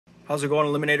How's it going,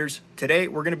 Eliminators? Today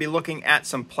we're going to be looking at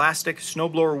some plastic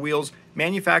snowblower wheels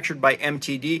manufactured by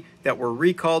MTD that were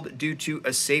recalled due to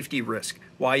a safety risk,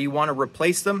 why you want to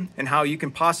replace them, and how you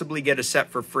can possibly get a set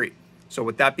for free. So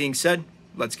with that being said,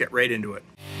 let's get right into it.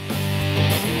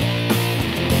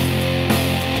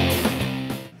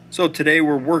 So today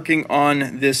we're working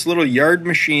on this little Yard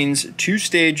Machines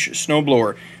 2-stage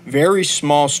snowblower. Very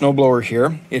small snowblower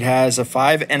here. It has a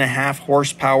 5.5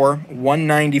 horsepower,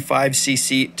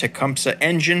 195cc Tecumseh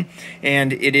engine,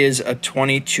 and it is a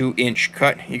 22-inch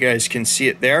cut. You guys can see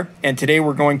it there. And today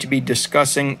we're going to be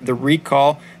discussing the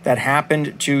recall that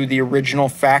happened to the original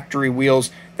factory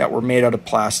wheels that were made out of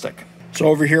plastic. So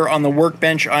over here on the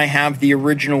workbench, I have the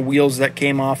original wheels that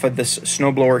came off of this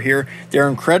snowblower here. They're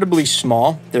incredibly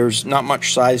small. There's not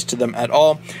much size to them at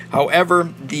all.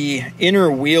 However, the inner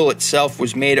wheel itself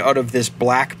was made out of this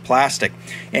black plastic.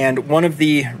 And one of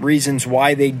the reasons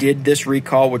why they did this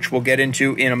recall, which we'll get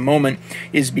into in a moment,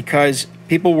 is because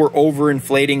people were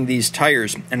overinflating these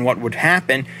tires, and what would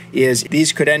happen is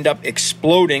these could end up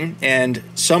exploding, and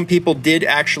some people did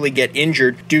actually get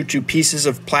injured due to pieces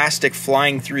of plastic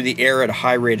flying through the air at a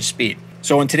high rate of speed.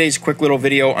 So in today's quick little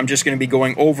video, I'm just going to be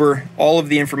going over all of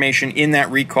the information in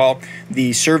that recall,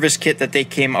 the service kit that they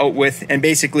came out with, and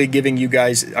basically giving you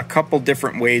guys a couple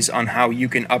different ways on how you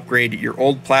can upgrade your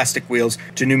old plastic wheels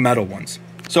to new metal ones.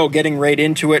 So getting right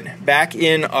into it, back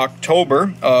in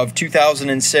October of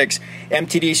 2006,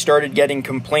 MTD started getting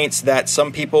complaints that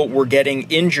some people were getting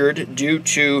injured due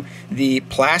to the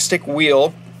plastic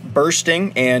wheel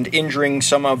bursting and injuring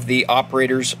some of the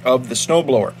operators of the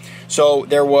snowblower. So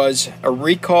there was a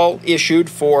recall issued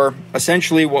for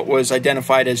essentially what was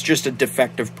identified as just a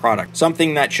defective product,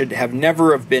 something that should have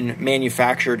never have been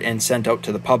manufactured and sent out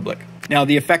to the public. Now,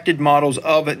 the affected models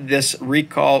of this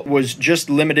recall was just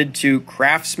limited to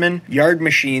Craftsman, Yard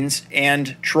Machines,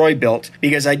 and Troy-Bilt,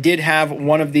 because I did have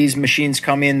one of these machines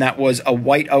come in that was a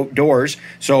white outdoors,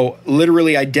 so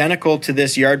literally identical to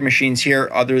this Yard Machines here,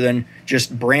 other than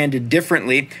just branded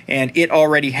differently, and it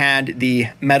already had the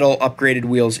metal upgraded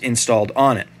wheels installed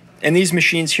on it. And these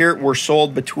machines here were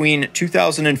sold between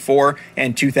 2004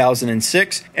 and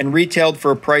 2006 and retailed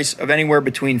for a price of anywhere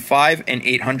between $500 and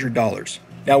 $800.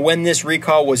 Now, when this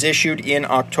recall was issued in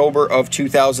October of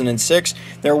 2006,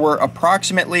 there were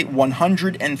approximately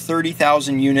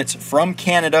 130,000 units from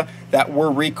Canada that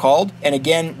were recalled. And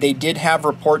again, they did have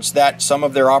reports that some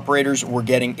of their operators were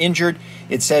getting injured.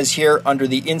 It says here under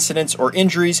the incidents or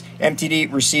injuries,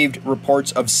 MTD received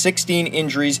reports of 16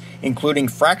 injuries, including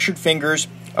fractured fingers,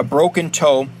 a broken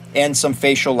toe, and some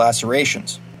facial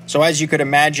lacerations. So as you could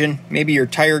imagine, maybe your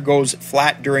tire goes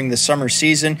flat during the summer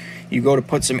season. You go to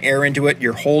put some air into it.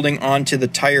 You're holding onto the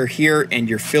tire here and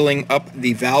you're filling up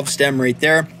the valve stem right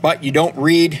there. But you don't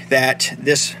read that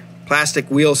this plastic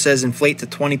wheel says inflate to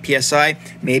 20 psi.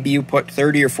 Maybe you put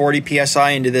 30 or 40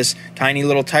 psi into this tiny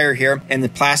little tire here, and the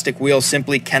plastic wheel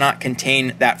simply cannot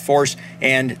contain that force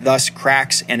and thus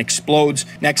cracks and explodes.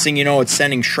 Next thing you know, it's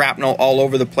sending shrapnel all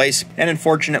over the place, and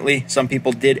unfortunately, some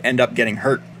people did end up getting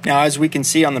hurt. Now, as we can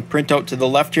see on the printout to the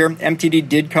left here, MTD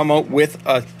did come out with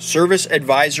a service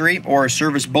advisory or a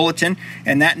service bulletin,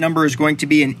 and that number is going to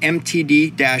be an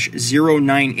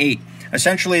MTD-098.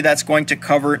 Essentially, that's going to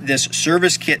cover this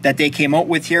service kit that they came out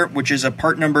with here, which is a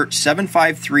part number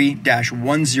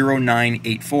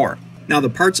 753-10984. Now, the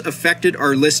parts affected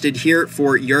are listed here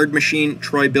for Yard Machine,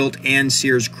 Troy-Bilt, and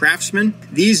Sears Craftsman.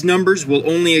 These numbers will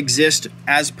only exist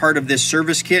as part of this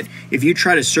service kit. If you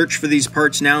try to search for these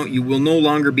parts now, you will no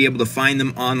longer be able to find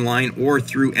them online or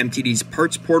through MTD's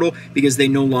parts portal because they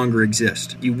no longer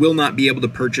exist. You will not be able to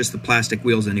purchase the plastic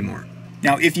wheels anymore.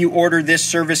 Now, if you order this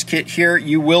service kit here,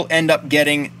 you will end up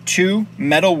getting 2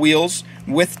 metal wheels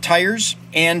with tires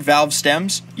and valve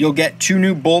stems. You'll get 2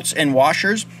 new bolts and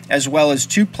washers, as well as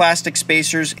 2 plastic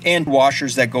spacers and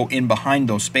washers that go in behind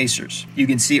those spacers. You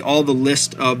can see all the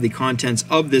list of the contents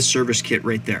of this service kit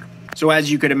right there. So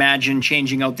as you could imagine,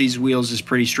 changing out these wheels is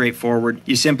pretty straightforward.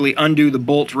 You simply undo the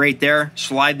bolt right there,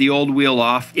 slide the old wheel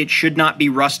off. It should not be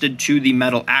rusted to the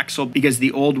metal axle because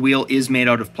the old wheel is made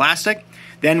out of plastic.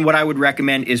 Then what I would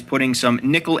recommend is putting some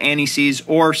nickel anti-seize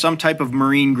or some type of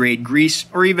marine grade grease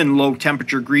or even low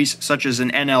temperature grease such as an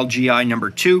NLGI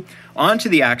number 2 onto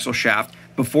the axle shaft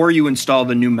before you install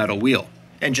the new metal wheel.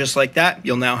 And just like that,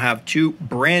 you'll now have 2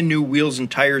 brand new wheels and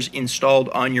tires installed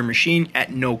on your machine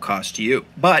at no cost to you.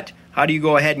 But how do you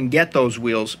go ahead and get those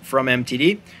wheels from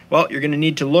MTD? Well, you're going to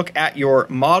need to look at your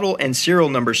model and serial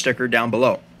number sticker down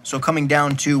below. So coming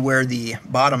down to where the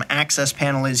bottom access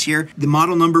panel is here, the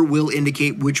model number will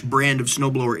indicate which brand of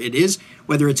snowblower it is,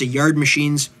 whether it's a Yard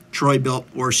Machines, Troy-Bilt,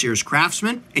 or Sears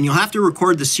Craftsman. And you'll have to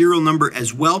record the serial number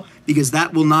as well, because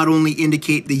that will not only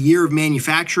indicate the year of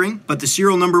manufacturing, but the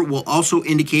serial number will also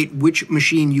indicate which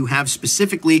machine you have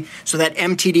specifically, so that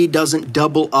MTD doesn't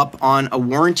double up on a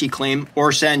warranty claim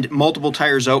or send multiple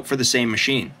tires out for the same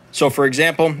machine. So for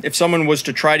example, if someone was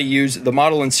to try to use the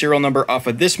model and serial number off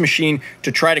of this machine to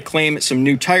try to claim some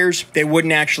new tires, they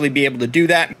wouldn't actually be able to do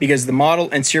that, because the model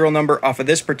and serial number off of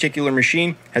this particular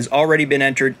machine has already been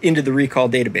entered into the recall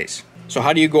database. So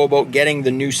how do you go about getting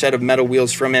the new set of metal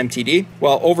wheels from MTD?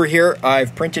 Well, over here,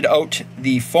 I've printed out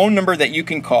the phone number that you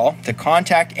can call to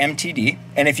contact MTD.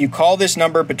 And if you call this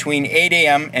number between 8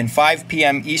 a.m. and 5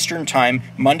 p.m. Eastern Time,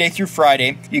 Monday through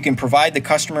Friday, you can provide the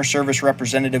customer service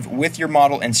representative with your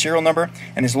model and serial number.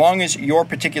 And as long as your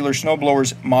particular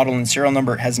snowblower's model and serial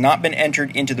number has not been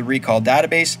entered into the recall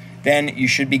database, then you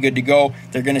should be good to go.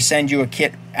 They're going to send you a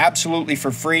kit absolutely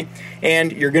for free,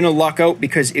 and you're going to luck out,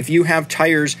 because if you have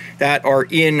tires that are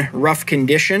in rough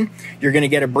condition, you're going to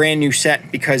get a brand new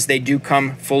set, because they do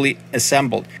come fully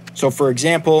assembled. So for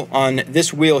example, on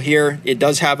this wheel here, it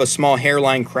does have a small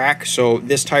hairline crack, so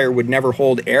this tire would never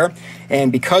hold air. And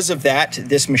because of that,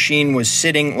 this machine was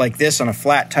sitting like this on a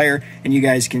flat tire, and you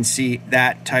guys can see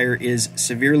that tire is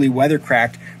severely weather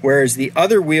cracked, whereas the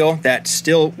other wheel that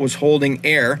still was holding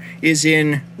air is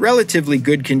in relatively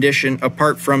good condition,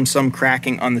 apart from some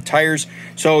cracking on the tires.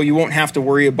 So you won't have to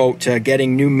worry about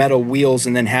getting new metal wheels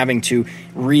and then having to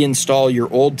reinstall your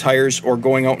old tires, or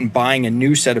going out and buying a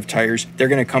new set of tires. They're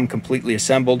going to come completely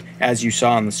assembled, as you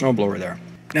saw on the snowblower there.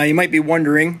 Now you might be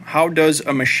wondering, how does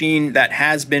a machine that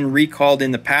has been recalled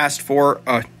in the past for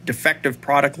a defective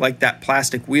product like that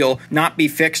plastic wheel not be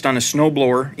fixed on a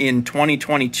snowblower in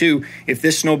 2022 if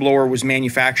this snowblower was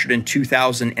manufactured in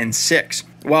 2006?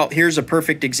 Well, here's a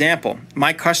perfect example.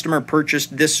 My customer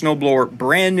purchased this snowblower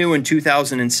brand new in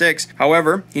 2006.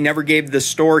 However, he never gave the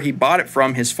store he bought it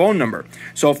from his phone number.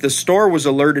 So if the store was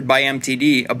alerted by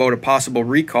MTD about a possible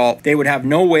recall, they would have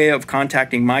no way of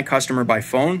contacting my customer by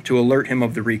phone to alert him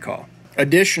of the recall.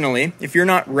 Additionally, if you're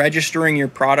not registering your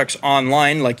products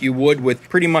online like you would with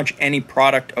pretty much any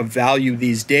product of value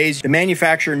these days, the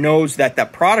manufacturer knows that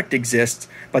that product exists,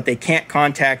 but they can't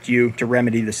contact you to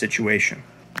remedy the situation.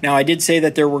 Now, I did say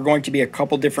that there were going to be a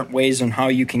couple different ways on how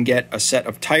you can get a set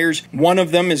of tires. One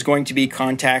of them is going to be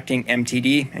contacting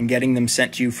MTD and getting them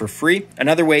sent to you for free.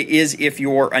 Another way is, if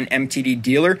you're an MTD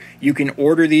dealer, you can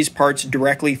order these parts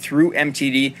directly through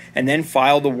MTD and then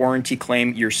file the warranty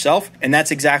claim yourself. And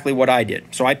that's exactly what I did.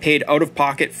 So I paid out of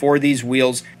pocket for these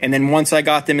wheels, and then once I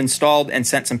got them installed and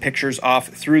sent some pictures off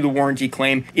through the warranty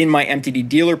claim in my MTD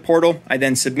dealer portal, I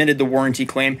then submitted the warranty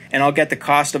claim, and I'll get the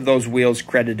cost of those wheels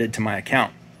credited to my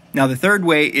account. Now, the third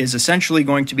way is essentially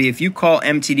going to be if you call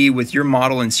MTD with your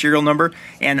model and serial number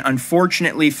and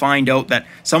unfortunately find out that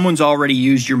someone's already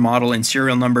used your model and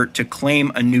serial number to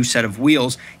claim a new set of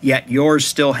wheels, yet yours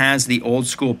still has the old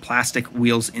school plastic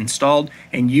wheels installed,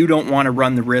 and you don't want to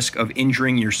run the risk of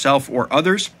injuring yourself or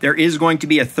others, there is going to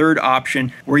be a third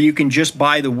option where you can just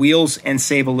buy the wheels and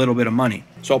save a little bit of money.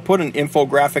 So I'll put an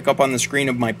infographic up on the screen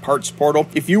of my parts portal.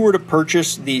 If you were to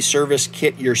purchase the service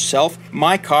kit yourself,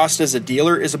 my cost as a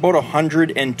dealer is about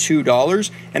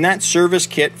 $102, and that service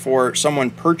kit, for someone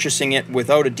purchasing it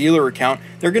without a dealer account,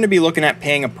 they're going to be looking at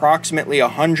paying approximately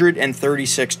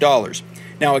 $136.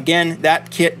 Now again,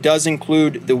 that kit does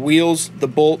include the wheels, the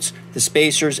bolts, the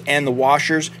spacers, and the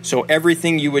washers, so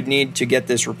everything you would need to get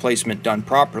this replacement done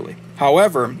properly.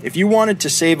 However, if you wanted to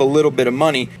save a little bit of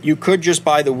money, you could just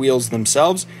buy the wheels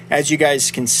themselves. As you guys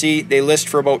can see, they list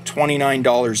for about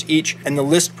 $29 each, and the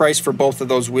list price for both of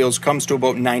those wheels comes to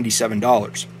about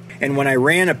 $97. And when I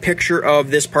ran a picture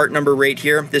of this part number right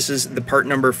here, this is the part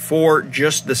number for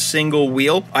just the single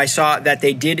wheel, I saw that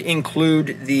they did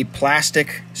include the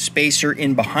plastic spacer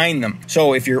in behind them.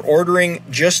 So if you're ordering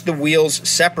just the wheels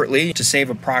separately to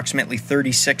save approximately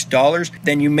 $36,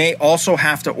 then you may also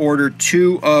have to order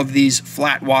two of these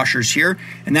flat washers here,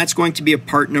 and that's going to be a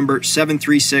part number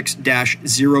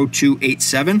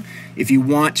 736-0287. If you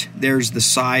want, there's the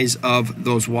size of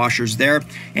those washers there,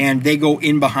 and they go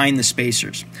in behind the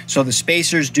spacers. So the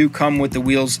spacers do come with the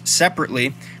wheels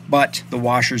separately, but the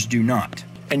washers do not.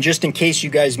 And just in case you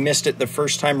guys missed it the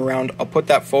first time around, I'll put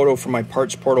that photo from my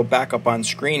parts portal back up on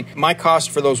screen. My cost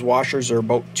for those washers are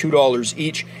about $2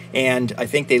 each, and I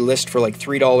think they list for like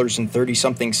 $3.30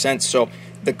 something cents. So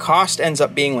the cost ends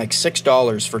up being like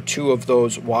 $6 for two of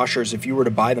those washers if you were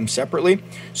to buy them separately.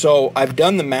 So I've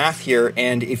done the math here,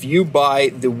 and if you buy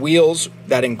the wheels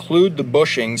that include the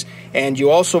bushings and you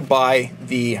also buy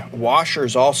the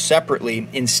washers all separately,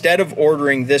 instead of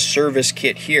ordering this service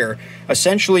kit here,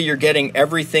 essentially you're getting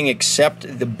everything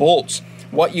except the bolts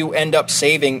what you end up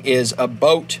saving is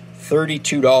about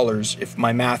 $32, if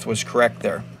my math was correct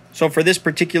there. So for this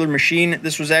particular machine,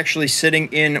 this was actually sitting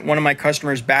in one of my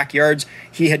customers' backyards.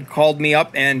 He had called me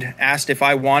up and asked if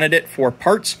I wanted it for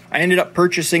parts. I ended up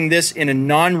purchasing this in a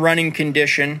non-running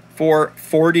condition for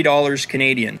 $40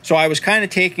 Canadian. So I was kind of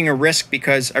taking a risk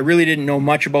because I really didn't know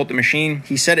much about the machine.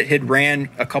 He said it had ran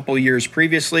a couple years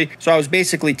previously, so I was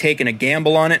basically taking a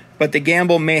gamble on it, but the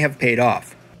gamble may have paid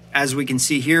off. As we can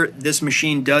see here, this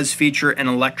machine does feature an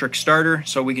electric starter,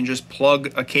 so we can just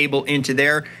plug a cable into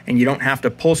there and you don't have to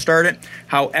pull start it.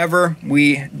 However,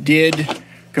 we did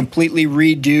completely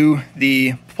redo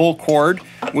the pull cord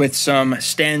with some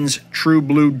Sten's True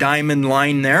Blue Diamond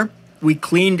line there. We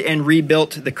cleaned and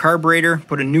rebuilt the carburetor,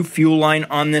 put a new fuel line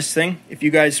on this thing. If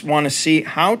you guys want to see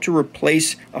how to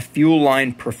replace a fuel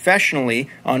line professionally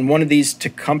on one of these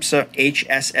Tecumseh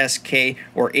HSSK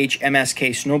or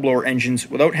HMSK snowblower engines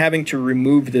without having to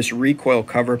remove this recoil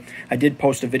cover, I did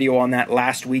post a video on that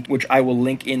last week, which I will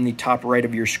link in the top right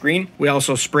of your screen. We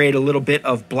also sprayed a little bit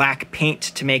of black paint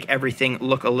to make everything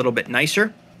look a little bit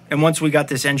nicer. And once we got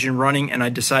this engine running and I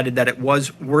decided that it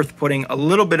was worth putting a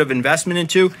little bit of investment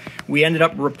into, we ended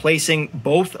up replacing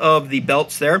both of the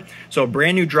belts there. So a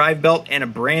brand new drive belt and a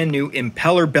brand new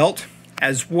impeller belt,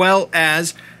 as well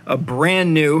as a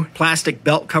brand new plastic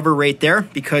belt cover right there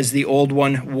because the old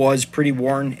one was pretty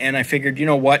worn, and I figured, you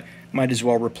know what, might as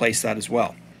well replace that as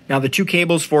well. Now, the two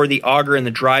cables for the auger and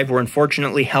the drive were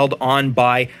unfortunately held on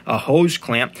by a hose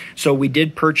clamp, so we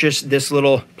did purchase this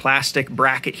little plastic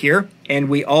bracket here, and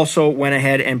we also went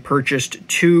ahead and purchased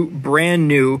two brand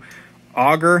new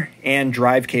auger and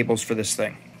drive cables for this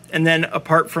thing. And then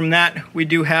apart from that, we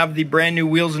do have the brand new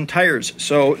wheels and tires.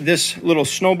 So this little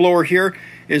snowblower here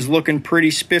is looking pretty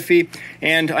spiffy,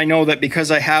 and I know that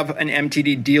because I have an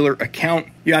MTD dealer account,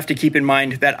 you have to keep in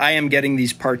mind that I am getting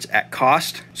these parts at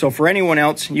cost. So for anyone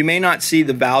else, you may not see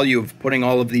the value of putting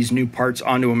all of these new parts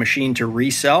onto a machine to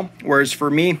resell, whereas for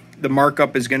me, the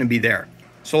markup is going to be there.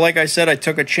 So like I said, I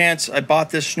took a chance. I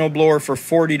bought this snowblower for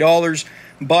 $40,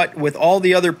 but with all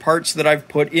the other parts that I've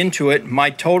put into it, my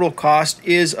total cost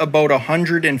is about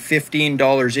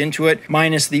 $115 into it,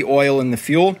 minus the oil and the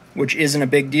fuel, which isn't a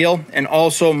big deal, and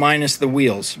also minus the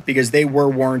wheels, because they were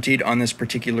warranted on this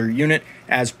particular unit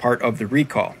as part of the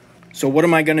recall. So what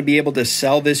am I going to be able to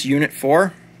sell this unit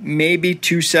for? Maybe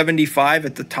 $275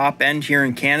 at the top end here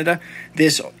in Canada.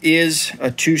 This is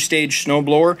a two-stage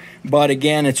snowblower, but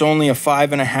again, it's only a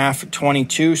 5.5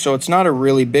 22, so it's not a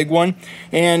really big one.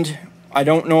 And I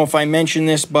don't know if I mentioned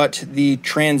this, but the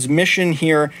transmission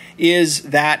here is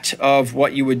that of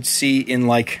what you would see in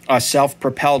like a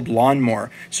self-propelled lawnmower.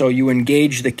 So you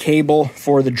engage the cable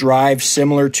for the drive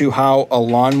similar to how a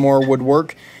lawnmower would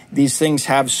work. These things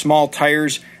have small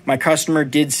tires. My customer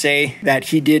did say that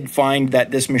he did find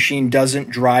that this machine doesn't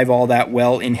drive all that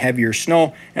well in heavier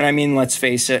snow. And I mean, let's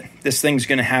face it, this thing's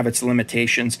going to have its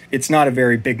limitations. It's not a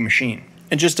very big machine.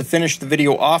 And just to finish the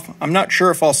video off, I'm not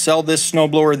sure if I'll sell this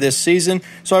snowblower this season,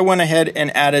 so I went ahead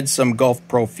and added some Gulf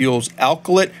Pro Fuels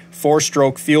Alkylate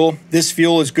 4-stroke fuel. This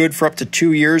fuel is good for up to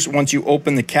 2 years once you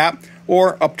open the cap,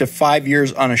 or up to 5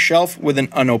 years on a shelf with an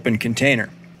unopened container.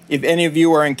 If any of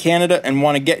you are in Canada and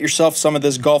want to get yourself some of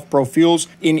this Gulf Pro Fuels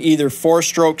in either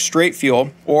 4-stroke straight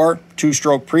fuel or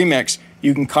 2-stroke premix,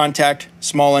 you can contact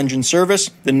Small Engine Service.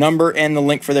 The number and the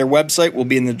link for their website will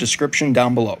be in the description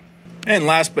down below. And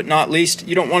last but not least,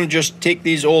 you don't want to just take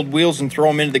these old wheels and throw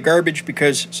them into the garbage,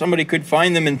 because somebody could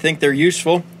find them and think they're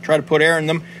useful, try to put air in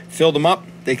them, fill them up,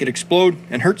 they could explode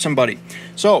and hurt somebody.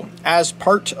 So as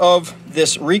part of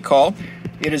this recall,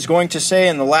 it is going to say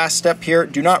in the last step here,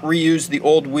 do not reuse the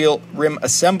old wheel rim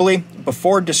assembly.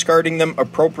 Before discarding them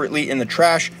appropriately in the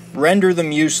trash, render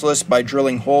them useless by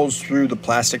drilling holes through the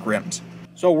plastic rims.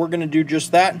 So we're going to do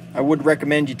just that. I would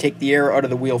recommend you take the air out of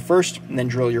the wheel first and then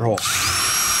drill your hole.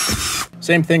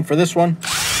 Same thing for this one.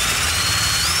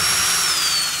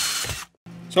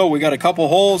 So we got a couple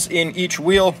holes in each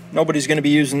wheel. Nobody's going to be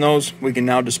using those. We can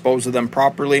now dispose of them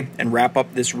properly and wrap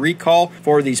up this recall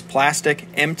for these plastic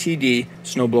MTD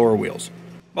snowblower wheels.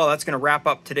 Well, that's going to wrap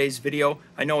up today's video.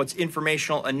 I know it's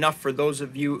informational enough for those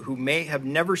of you who may have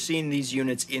never seen these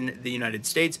units in the United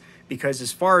States, because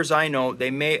as far as I know,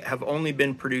 they may have only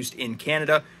been produced in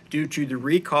Canada due to the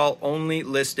recall only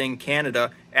listing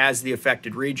Canada as the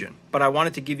affected region. But I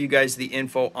wanted to give you guys the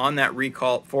info on that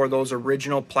recall for those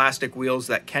original plastic wheels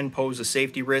that can pose a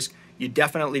safety risk. You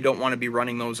definitely don't want to be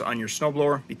running those on your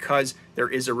snowblower, because there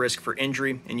is a risk for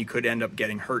injury and you could end up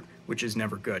getting hurt, which is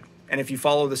never good. And if you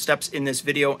follow the steps in this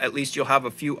video, at least you'll have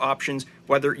a few options,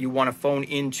 whether you want to phone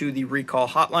into the recall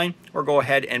hotline or go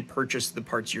ahead and purchase the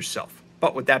parts yourself.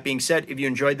 But with that being said, if you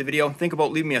enjoyed the video, think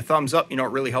about leaving me a thumbs up. You know,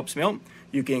 it really helps me out.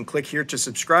 You can click here to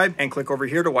subscribe and click over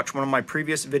here to watch one of my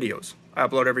previous videos. I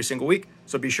upload every single week,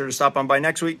 so be sure to stop on by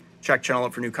next week, check channel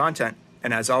out for new content.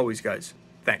 And as always, guys,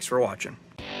 thanks for watching.